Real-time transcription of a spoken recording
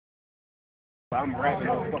I'm rapping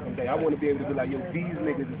all fucking day. I want to be able to be like, yo, these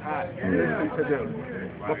niggas is hot. Listen to them.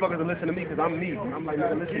 Motherfuckers will listen to me because I'm me. I'm like,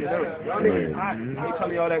 nigga, listen to them. Y'all niggas hot. I ain't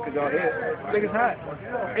telling y'all that because y'all here. Niggas hot.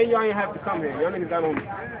 And y'all ain't have to come here. Y'all niggas got on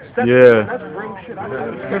steps. Yeah. That's real shit. I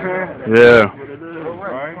know. Yeah.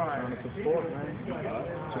 Right.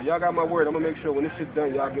 So y'all got my word. I'm going to make sure when this shit's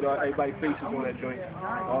done, y'all get all everybody's faces on that joint.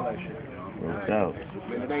 All that shit. What's up?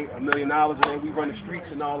 Man, it ain't $1 million and then we run the streets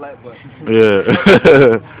and all that, but Yeah.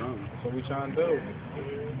 that's what we trying to do.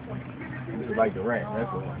 It's like the rat, that's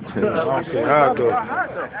what. That's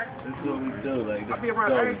what we do. Like, I be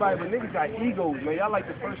around everybody, but niggas got egos, man. Y'all like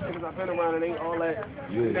the first niggas I've been around and ain't all that.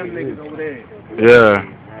 Them niggas over there. Yeah.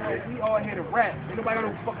 We all here to rap. Ain't nobody got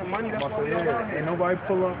no fucking money. That's why we all out here. Ain't nobody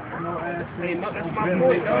pull up no ass. Ain't no, that's my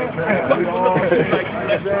point, dog. We all like,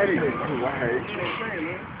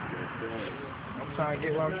 I'm trying to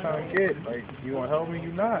get what I'm trying to get. Like, you want to help me?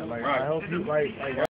 You not. Like, I help you. Like